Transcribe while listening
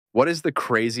What is the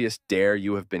craziest dare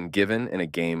you have been given in a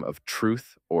game of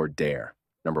truth or dare?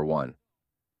 Number one,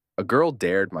 a girl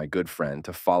dared my good friend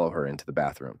to follow her into the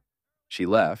bathroom. She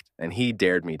left, and he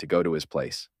dared me to go to his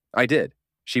place. I did.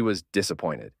 She was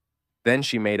disappointed. Then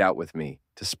she made out with me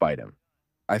to spite him.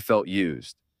 I felt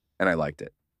used, and I liked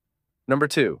it. Number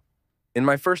two, in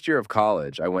my first year of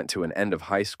college, I went to an end of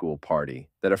high school party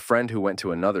that a friend who went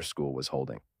to another school was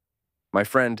holding. My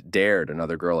friend dared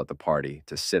another girl at the party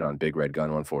to sit on Big Red Gun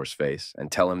 1-4's face and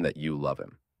tell him that you love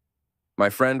him. My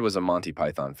friend was a Monty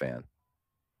Python fan.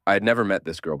 I had never met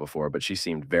this girl before, but she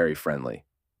seemed very friendly.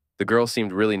 The girl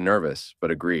seemed really nervous,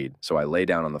 but agreed, so I lay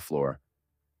down on the floor.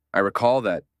 I recall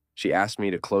that she asked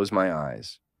me to close my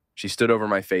eyes. She stood over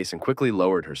my face and quickly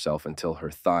lowered herself until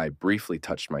her thigh briefly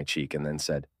touched my cheek and then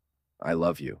said, "I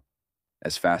love you,"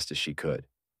 as fast as she could.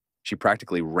 She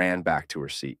practically ran back to her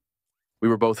seat. We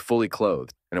were both fully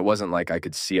clothed, and it wasn't like I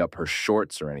could see up her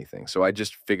shorts or anything, so I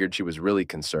just figured she was really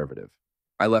conservative.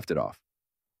 I left it off.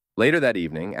 Later that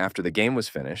evening, after the game was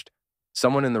finished,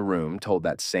 someone in the room told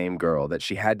that same girl that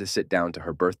she had to sit down to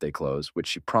her birthday clothes, which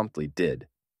she promptly did.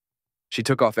 She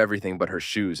took off everything but her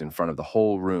shoes in front of the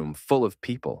whole room full of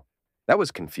people. That was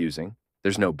confusing.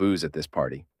 There's no booze at this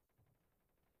party.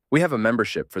 We have a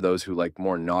membership for those who like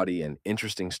more naughty and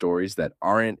interesting stories that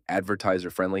aren't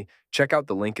advertiser-friendly. Check out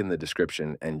the link in the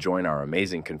description and join our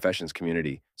amazing confessions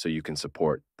community so you can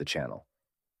support the channel.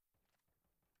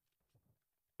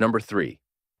 Number three,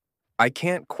 I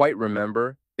can't quite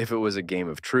remember if it was a game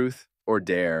of truth or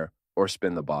dare or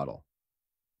spin the bottle.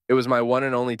 It was my one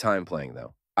and only time playing,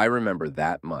 though. I remember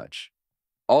that much.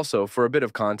 Also, for a bit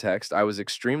of context, I was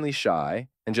extremely shy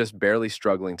and just barely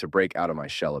struggling to break out of my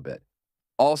shell a bit.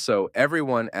 Also,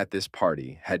 everyone at this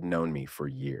party had known me for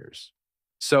years.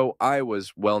 So I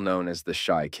was well known as the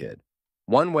shy kid.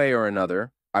 One way or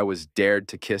another, I was dared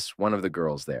to kiss one of the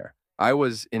girls there. I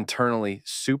was internally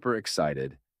super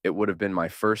excited. It would have been my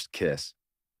first kiss.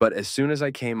 But as soon as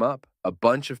I came up, a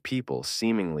bunch of people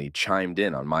seemingly chimed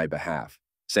in on my behalf,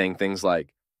 saying things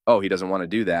like, "Oh, he doesn't want to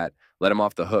do that, let him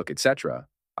off the hook," etc.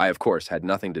 I, of course, had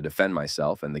nothing to defend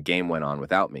myself, and the game went on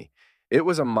without me. It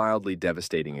was a mildly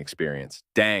devastating experience.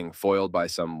 Dang, foiled by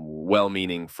some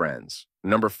well-meaning friends.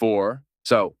 Number four,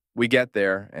 so we get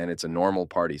there, and it's a normal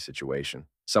party situation.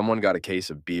 Someone got a case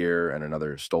of beer, and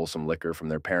another stole some liquor from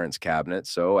their parents' cabinet,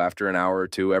 so after an hour or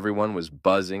two, everyone was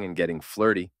buzzing and getting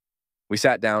flirty. We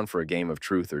sat down for a game of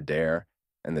truth or dare,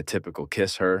 and the typical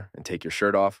kiss her and take your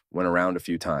shirt off went around a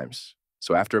few times.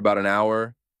 So after about an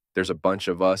hour, there's a bunch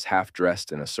of us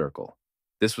half-dressed in a circle.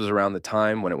 This was around the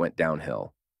time when it went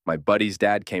downhill. My buddy's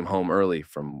dad came home early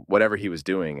from whatever he was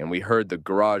doing, and we heard the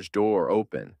garage door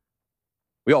open.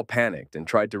 We all panicked and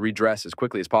tried to redress as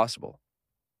quickly as possible.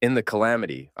 In the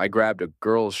calamity, I grabbed a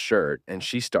girl's shirt, and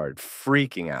she started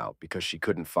freaking out because she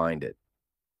couldn't find it.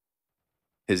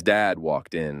 His dad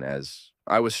walked in as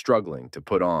I was struggling to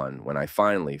put on when I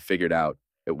finally figured out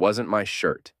it wasn't my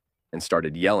shirt and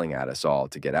started yelling at us all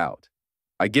to get out.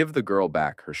 I give the girl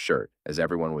back her shirt as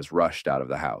everyone was rushed out of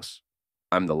the house.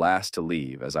 I'm the last to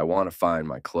leave as I want to find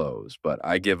my clothes, but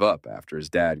I give up after his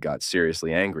dad got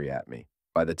seriously angry at me.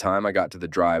 By the time I got to the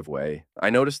driveway, I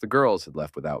noticed the girls had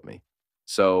left without me.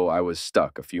 So I was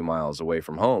stuck a few miles away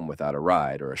from home without a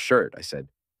ride or a shirt. I said,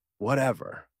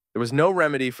 whatever. There was no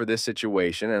remedy for this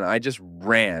situation, and I just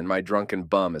ran my drunken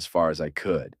bum as far as I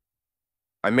could.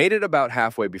 I made it about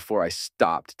halfway before I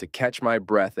stopped to catch my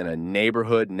breath in a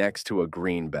neighborhood next to a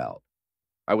green belt.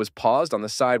 I was paused on the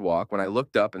sidewalk when I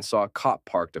looked up and saw a cop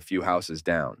parked a few houses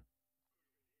down.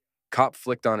 Cop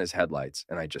flicked on his headlights,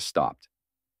 and I just stopped.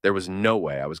 There was no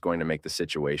way I was going to make the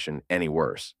situation any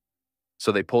worse.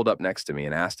 So they pulled up next to me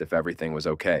and asked if everything was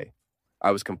okay.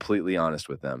 I was completely honest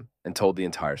with them and told the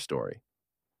entire story.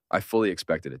 I fully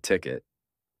expected a ticket,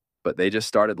 but they just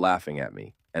started laughing at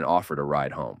me and offered a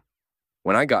ride home.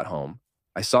 When I got home,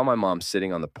 I saw my mom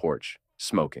sitting on the porch,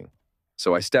 smoking.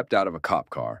 So I stepped out of a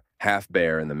cop car, half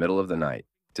bare in the middle of the night,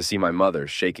 to see my mother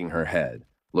shaking her head,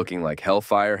 looking like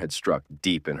hellfire had struck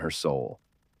deep in her soul.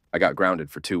 I got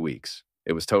grounded for 2 weeks.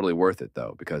 It was totally worth it,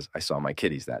 though, because I saw my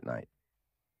kitties that night.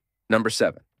 Number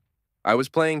 7. I was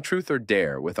playing Truth or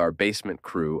Dare with our basement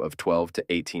crew of 12 to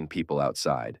 18 people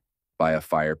outside, by a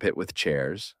fire pit with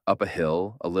chairs, up a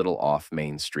hill a little off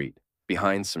Main Street,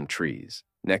 behind some trees,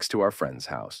 next to our friend's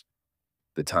house.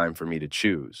 The time for me to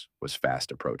choose was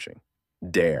fast approaching.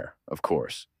 Dare, of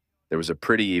course. There was a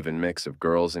pretty even mix of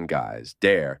girls and guys.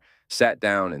 Dare sat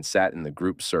down and sat in the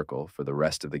group circle for the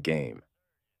rest of the game.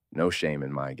 No shame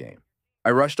in my game. I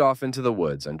rushed off into the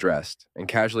woods, undressed, and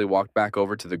casually walked back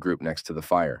over to the group next to the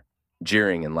fire.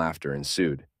 Jeering and laughter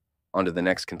ensued. On to the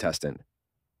next contestant.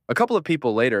 A couple of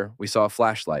people later, we saw a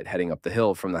flashlight heading up the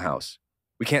hill from the house.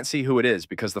 We can't see who it is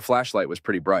because the flashlight was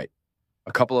pretty bright.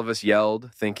 A couple of us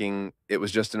yelled, thinking it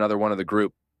was just another one of the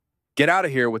group. "Get out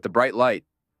of here with the bright light."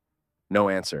 No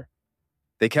answer.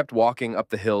 They kept walking up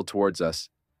the hill towards us,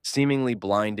 seemingly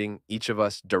blinding each of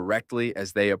us directly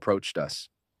as they approached us.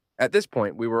 At this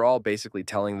point, we were all basically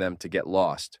telling them to get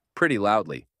lost, pretty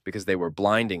loudly, because they were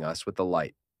blinding us with the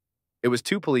light. It was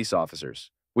two police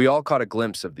officers. We all caught a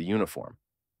glimpse of the uniform.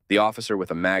 The officer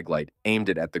with a mag light aimed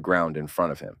it at the ground in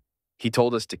front of him. He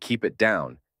told us to keep it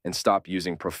down and stop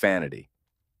using profanity.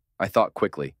 I thought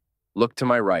quickly, looked to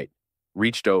my right,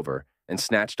 reached over, and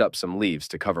snatched up some leaves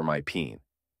to cover my peen.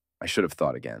 I should have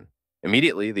thought again.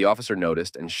 Immediately, the officer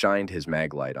noticed and shined his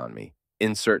mag light on me.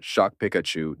 Insert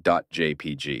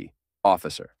shockpikachu.jpg.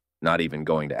 Officer, not even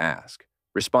going to ask.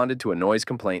 Responded to a noise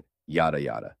complaint, yada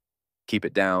yada. Keep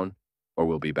it down, or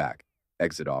we'll be back.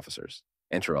 Exit officers.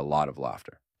 Enter a lot of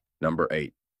laughter. Number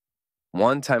 8.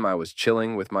 One time I was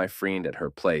chilling with my friend at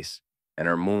her place, and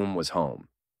her mom was home.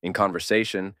 In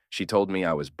conversation, she told me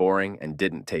I was boring and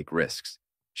didn't take risks.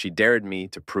 She dared me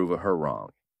to prove her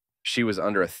wrong. She was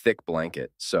under a thick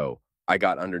blanket, so I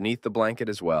got underneath the blanket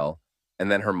as well, and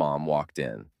then her mom walked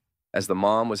in. As the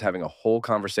mom was having a whole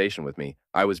conversation with me,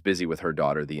 I was busy with her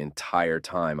daughter the entire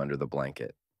time under the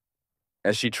blanket.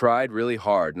 As she tried really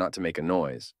hard not to make a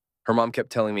noise, her mom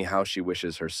kept telling me how she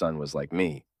wishes her son was like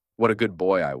me, what a good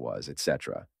boy I was,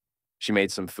 etc. She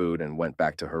made some food and went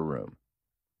back to her room.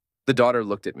 The daughter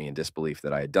looked at me in disbelief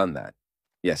that I had done that.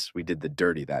 Yes, we did the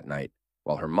dirty that night,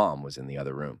 while her mom was in the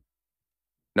other room.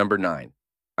 Number 9.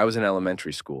 I was in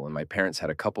elementary school and my parents had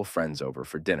a couple friends over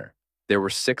for dinner. There were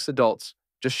 6 adults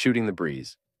just shooting the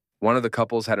breeze. One of the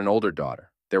couples had an older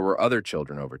daughter. There were other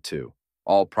children over too,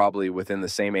 all probably within the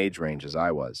same age range as I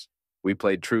was. We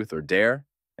played truth or dare,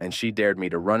 and she dared me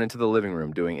to run into the living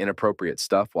room doing inappropriate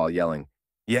stuff while yelling,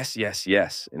 "Yes, yes,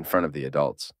 yes," in front of the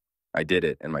adults. I did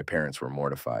it, and my parents were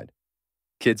mortified.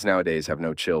 Kids nowadays have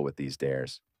no chill with these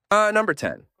dares. Number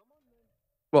 10.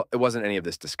 Well, it wasn't any of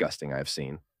this disgusting I've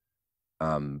seen.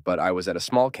 But I was at a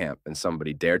small camp and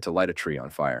somebody dared to light a tree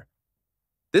on fire.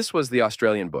 This was the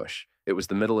Australian bush. It was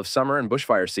the middle of summer and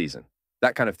bushfire season.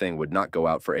 That kind of thing would not go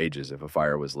out for ages if a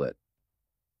fire was lit.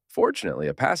 Fortunately,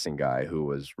 a passing guy who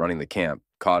was running the camp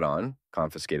caught on,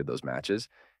 confiscated those matches,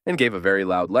 and gave a very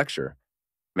loud lecture.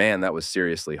 Man, that was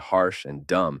seriously harsh and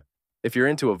dumb. If you're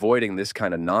into avoiding this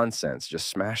kind of nonsense, just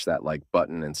smash that like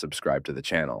button and subscribe to the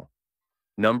channel.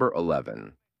 Number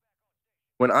 11.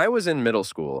 When I was in middle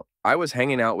school, I was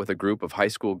hanging out with a group of high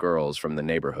school girls from the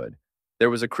neighborhood. There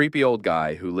was a creepy old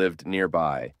guy who lived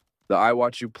nearby. The I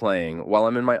watch you playing while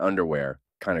I'm in my underwear,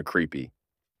 kind of creepy.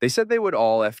 They said they would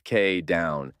all FK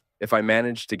down if I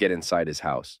managed to get inside his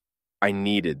house. I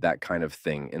needed that kind of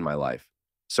thing in my life.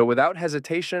 So without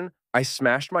hesitation, I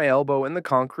smashed my elbow in the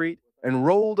concrete and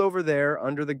rolled over there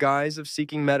under the guise of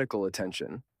seeking medical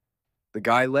attention. The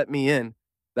guy let me in.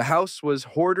 The house was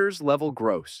hoarders level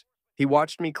gross. He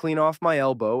watched me clean off my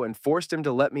elbow and forced him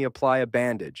to let me apply a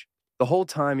bandage. The whole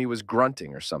time he was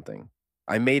grunting or something.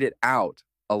 I made it out,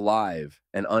 alive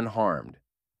and unharmed.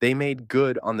 They made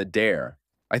good on the dare.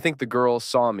 I think the girl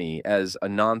saw me as a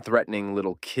non-threatening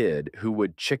little kid who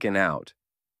would chicken out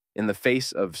in the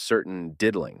face of certain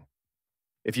diddling.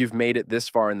 If you've made it this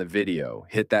far in the video,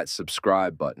 hit that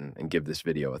subscribe button and give this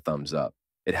video a thumbs up.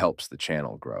 It helps the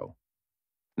channel grow.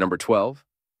 Number 12.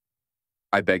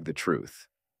 I beg the truth.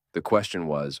 The question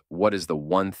was, what is the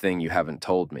one thing you haven't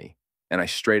told me? And I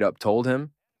straight up told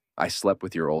him, I slept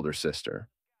with your older sister,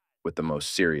 with the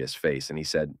most serious face, and he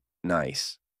said,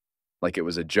 nice. Like it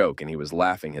was a joke and he was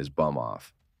laughing his bum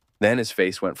off. Then his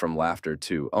face went from laughter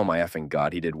to, oh my effing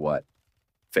God, he did what?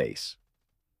 Face.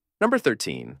 Number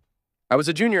 13. I was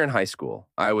a junior in high school.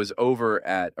 I was over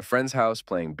at a friend's house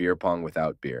playing beer pong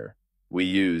without beer. We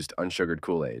used unsugared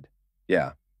Kool-Aid.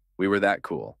 Yeah, we were that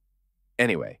cool.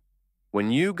 Anyway, when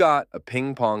you got a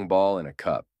ping pong ball in a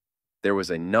cup, there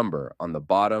was a number on the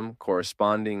bottom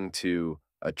corresponding to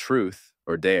a truth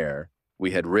or dare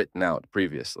we had written out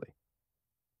previously.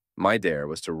 My dare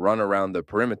was to run around the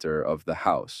perimeter of the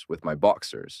house with my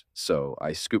boxers, so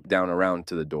I scooped down around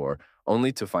to the door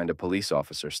only to find a police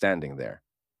officer standing there.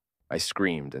 I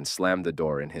screamed and slammed the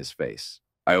door in his face.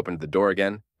 I opened the door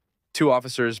again. 2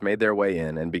 officers made their way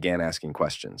in and began asking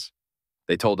questions.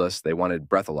 They told us they wanted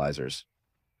breathalyzers.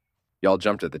 Y'all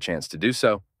jumped at the chance to do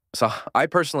so. So I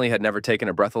personally had never taken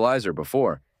a breathalyzer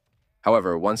before.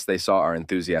 However, once they saw our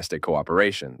enthusiastic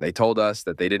cooperation, they told us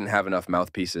that they didn't have enough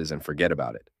mouthpieces and forget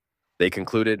about it. They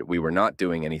concluded we were not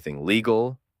doing anything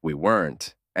legal, we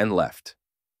weren't, and left.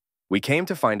 We came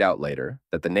to find out later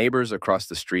that the neighbors across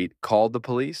the street called the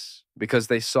police because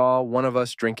they saw one of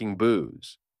us drinking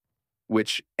booze,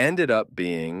 which ended up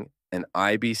being an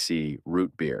IBC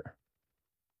root beer.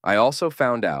 I also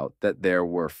found out that there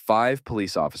were 5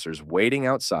 police officers waiting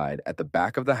outside at the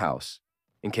back of the house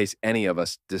in case any of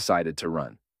us decided to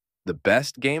run. The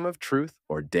best game of truth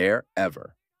or dare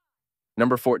ever.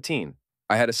 Number 14,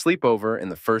 I had a sleepover in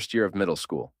the first year of middle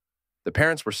school. The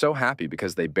parents were so happy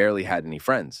because they barely had any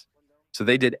friends. So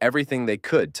they did everything they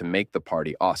could to make the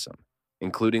party awesome,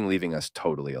 including leaving us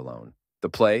totally alone. The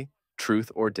play,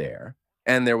 Truth or Dare,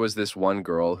 and there was this one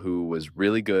girl who was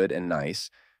really good and nice,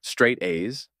 straight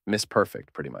A's, Miss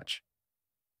Perfect pretty much.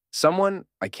 Someone,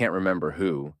 I can't remember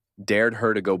who, dared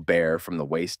her to go bare from the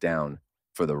waist down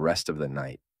for the rest of the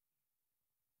night.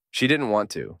 She didn't want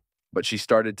to, but she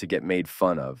started to get made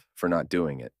fun of for not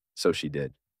doing it, so she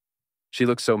did. She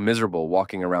looked so miserable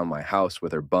walking around my house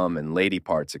with her bum and lady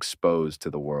parts exposed to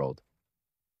the world.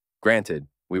 Granted,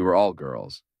 we were all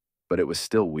girls, but it was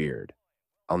still weird.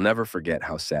 I'll never forget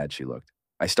how sad she looked.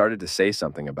 I started to say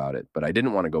something about it, but I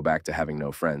didn't want to go back to having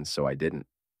no friends, so I didn't.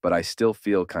 But I still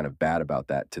feel kind of bad about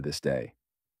that to this day.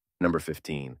 Number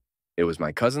 15. It was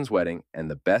my cousin's wedding,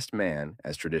 and the best man,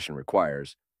 as tradition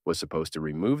requires, was supposed to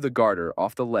remove the garter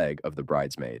off the leg of the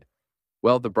bridesmaid.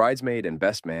 Well, the bridesmaid and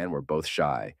best man were both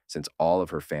shy, since all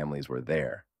of her families were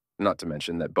there, not to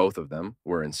mention that both of them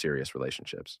were in serious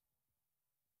relationships.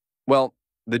 Well,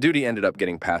 the duty ended up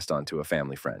getting passed on to a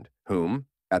family friend, whom,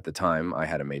 at the time, I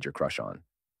had a major crush on.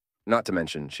 Not to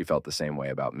mention, she felt the same way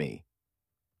about me.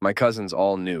 My cousins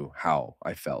all knew how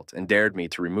I felt and dared me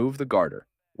to remove the garter,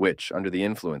 which, under the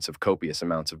influence of copious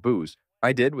amounts of booze,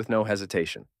 I did with no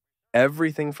hesitation.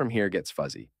 Everything from here gets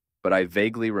fuzzy, but I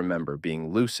vaguely remember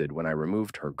being lucid when I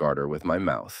removed her garter with my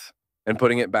mouth and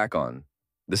putting it back on,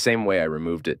 the same way I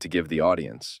removed it to give the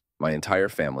audience, my entire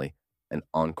family, an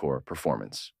encore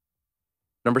performance.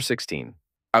 Number 16.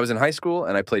 I was in high school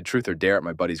and I played Truth or Dare at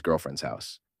my buddy's girlfriend's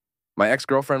house. My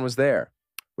ex-girlfriend was there.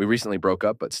 We recently broke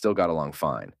up but still got along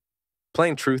fine.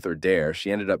 Playing Truth or Dare,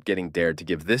 she ended up getting dared to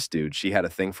give this dude she had a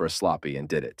thing for a sloppy and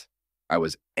did it. I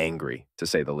was angry, to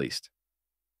say the least.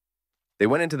 They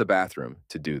went into the bathroom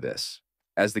to do this.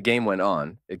 As the game went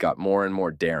on, it got more and more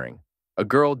daring. A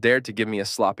girl dared to give me a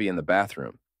sloppy in the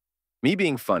bathroom. Me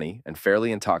being funny and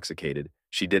fairly intoxicated,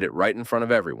 she did it right in front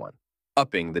of everyone,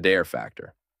 upping the dare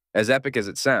factor. As epic as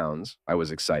it sounds, I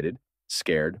was excited,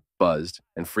 scared, buzzed,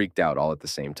 and freaked out all at the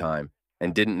same time,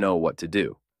 and didn't know what to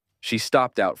do. She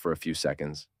stopped out for a few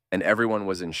seconds, and everyone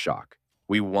was in shock.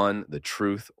 We won the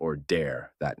Truth or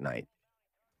Dare that night.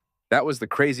 That was the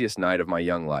craziest night of my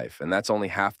young life, and that's only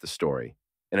half the story.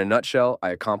 In a nutshell, I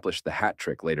accomplished the hat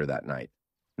trick later that night.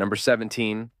 Number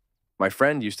 17, my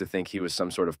friend used to think he was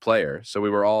some sort of player, so we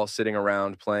were all sitting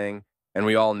around playing, and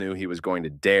we all knew he was going to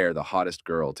dare the hottest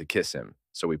girl to kiss him,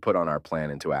 so we put on our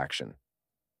plan into action.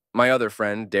 My other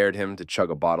friend dared him to chug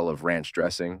a bottle of ranch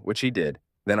dressing, which he did.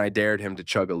 Then I dared him to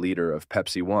chug a liter of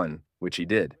Pepsi One, which he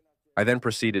did. I then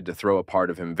proceeded to throw a part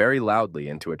of him very loudly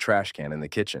into a trash can in the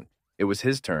kitchen. It was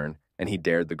his turn, and he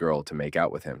dared the girl to make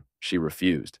out with him. She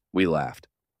refused. We laughed.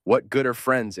 What good are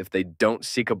friends if they don't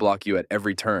seek-a-block you at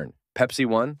every turn? Pepsi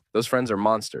One? Those friends are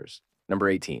monsters. Number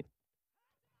 18.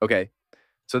 Okay,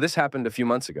 so this happened a few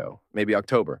months ago, maybe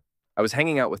October. I was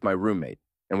hanging out with my roommate,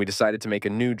 and we decided to make a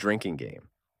new drinking game.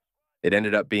 It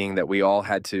ended up being that we all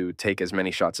had to take as many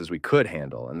shots as we could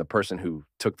handle, and the person who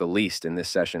took the least in this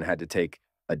session had to take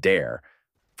a dare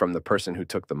from the person who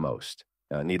took the most,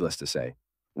 needless to say.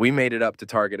 We made it up to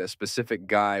target a specific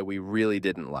guy we really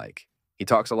didn't like. He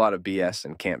talks a lot of BS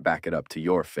and can't back it up to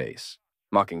your face.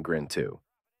 Mocking grin, too.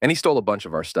 And he stole a bunch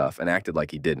of our stuff and acted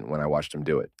like he didn't when I watched him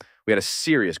do it. We had a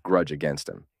serious grudge against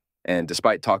him. And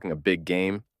despite talking a big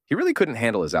game, he really couldn't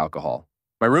handle his alcohol.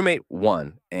 My roommate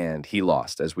won, and he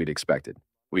lost, as we'd expected.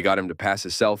 We got him to pass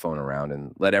his cell phone around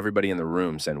and let everybody in the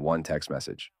room send one text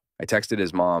message. I texted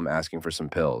his mom asking for some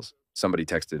pills. Somebody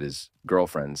texted his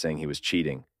girlfriend saying he was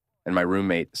cheating. And my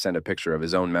roommate sent a picture of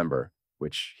his own member,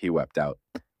 which he wept out,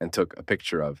 and took a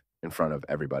picture of in front of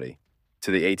everybody. To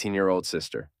the 18-year-old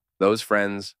sister, those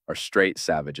friends are straight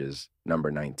savages, number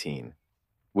 19.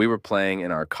 We were playing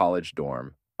in our college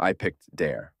dorm. I picked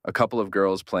Dare. A couple of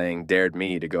girls playing dared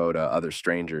me to go to other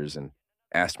strangers and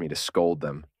asked me to scold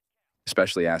them,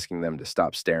 especially asking them to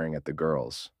stop staring at the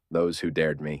girls, those who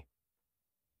dared me.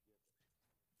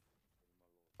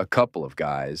 A couple of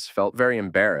guys felt very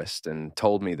embarrassed and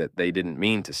told me that they didn't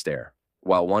mean to stare,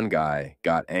 while one guy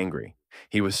got angry.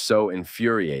 He was so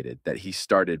infuriated that he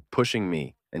started pushing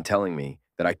me and telling me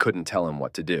that I couldn't tell him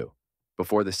what to do.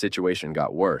 Before the situation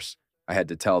got worse, I had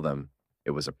to tell them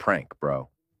it was a prank, bro.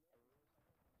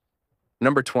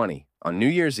 Number 20. On New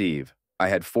Year's Eve, I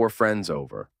had 4 friends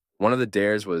over. One of the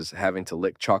dares was having to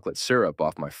lick chocolate syrup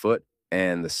off my foot,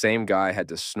 and the same guy had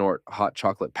to snort hot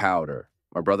chocolate powder.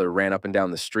 My brother ran up and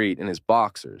down the street in his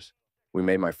boxers. We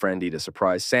made my friend eat a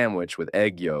surprise sandwich with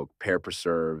egg yolk, pear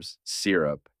preserves,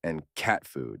 syrup, and cat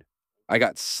food. I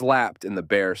got slapped in the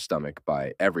bare stomach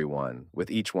by everyone, with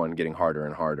each one getting harder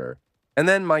and harder. And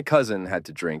then my cousin had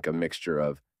to drink a mixture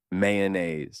of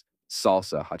mayonnaise,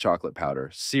 salsa, hot chocolate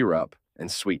powder, syrup, and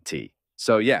sweet tea.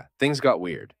 So yeah, things got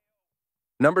weird.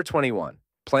 Number 21.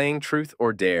 Playing truth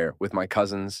or dare with my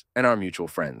cousins and our mutual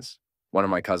friends. One of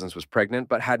my cousins was pregnant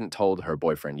but hadn't told her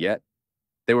boyfriend yet.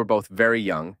 They were both very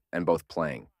young and both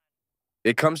playing.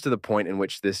 It comes to the point in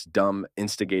which this dumb,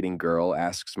 instigating girl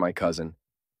asks my cousin,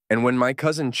 and when my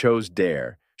cousin chose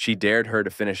dare, she dared her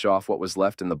to finish off what was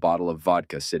left in the bottle of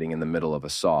vodka sitting in the middle of a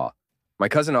saw. My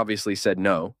cousin obviously said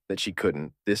no, that she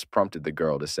couldn't. This prompted the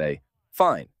girl to say,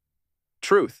 "Fine.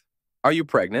 Truth. Are you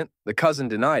pregnant?" The cousin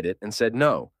denied it and said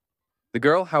no. The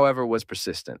girl, however, was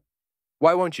persistent.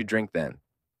 "Why won't you drink then?"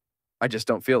 "I just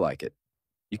don't feel like it."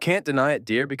 "You can't deny it,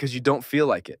 dear, because you don't feel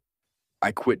like it."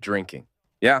 "I quit drinking."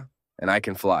 "Yeah, and I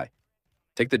can fly.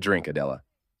 Take the drink, Adela."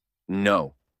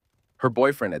 "No." Her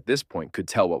boyfriend at this point could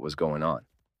tell what was going on.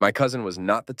 My cousin was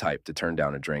not the type to turn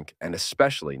down a drink, and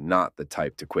especially not the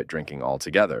type to quit drinking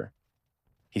altogether.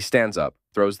 He stands up,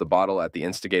 throws the bottle at the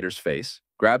instigator's face,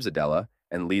 grabs Adela,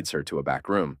 and leads her to a back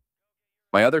room.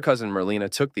 My other cousin Merlina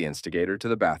took the instigator to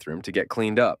the bathroom to get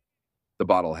cleaned up. The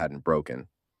bottle hadn't broken.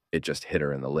 It just hit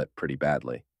her in the lip pretty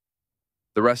badly.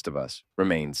 The rest of us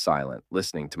remained silent,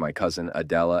 listening to my cousin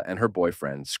Adela and her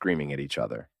boyfriend screaming at each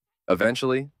other.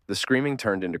 Eventually, the screaming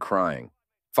turned into crying.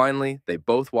 Finally, they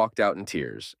both walked out in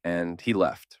tears, and he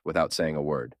left without saying a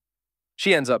word.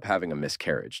 She ends up having a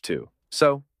miscarriage, too.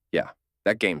 So, yeah,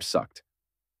 that game sucked.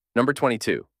 Number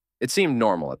 22. It seemed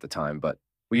normal at the time, but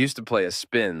we used to play a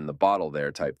spin the bottle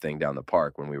there type thing down the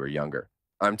park when we were younger.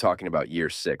 I'm talking about year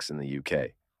 6 in the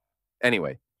UK.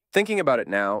 Anyway, thinking about it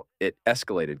now, it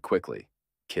escalated quickly.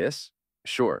 Kiss?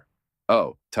 Sure.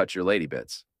 Oh, touch your lady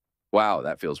bits. Wow,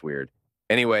 that feels weird.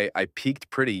 Anyway, I peaked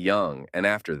pretty young, and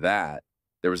after that,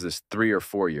 there was this 3 or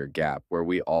 4 year gap where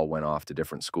we all went off to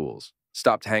different schools,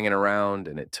 stopped hanging around,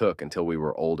 and it took until we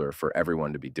were older for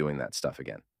everyone to be doing that stuff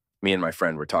again. Me and my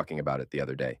friend were talking about it the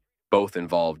other day, both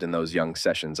involved in those young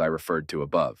sessions I referred to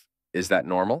above. Is that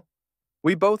normal?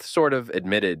 We both sort of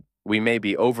admitted we may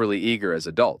be overly eager as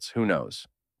adults, who knows?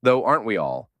 Though aren't we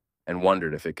all? And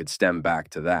wondered if it could stem back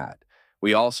to that.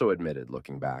 We also admitted,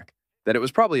 looking back, that it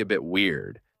was probably a bit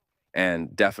weird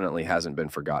and definitely hasn't been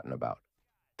forgotten about.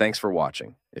 Thanks for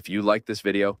watching. If you liked this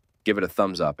video, give it a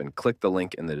thumbs up and click the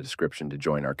link in the description to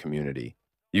join our community.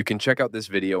 You can check out this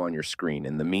video on your screen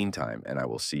in the meantime, and I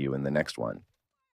will see you in the next one.